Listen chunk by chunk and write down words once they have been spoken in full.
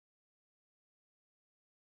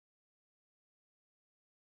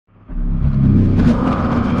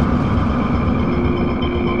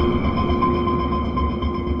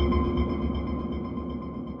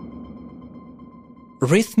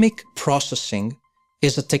Rhythmic processing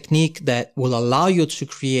is a technique that will allow you to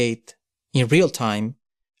create, in real time,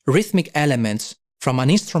 rhythmic elements from an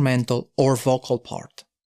instrumental or vocal part.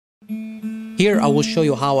 Here I will show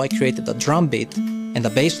you how I created a drum beat and a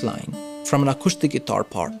bass line from an acoustic guitar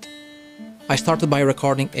part. I started by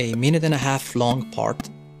recording a 1.5 minute long part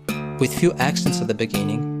with few accents at the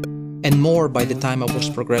beginning and more by the time I was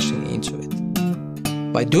progressing into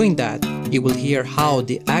it. By doing that, you will hear how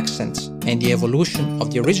the accents and the evolution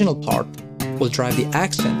of the original part will drive the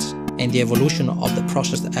accents and the evolution of the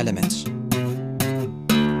processed elements.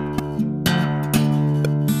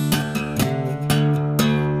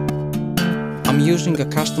 I'm using a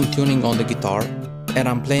custom tuning on the guitar, and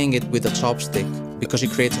I'm playing it with a chopstick because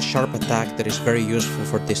it creates a sharp attack that is very useful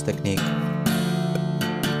for this technique.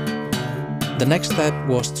 The next step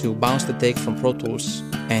was to bounce the take from Pro Tools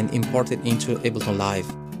and import it into Ableton Live.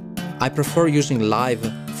 I prefer using Live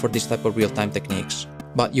for this type of real-time techniques,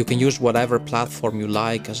 but you can use whatever platform you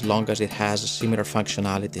like as long as it has similar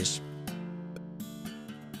functionalities.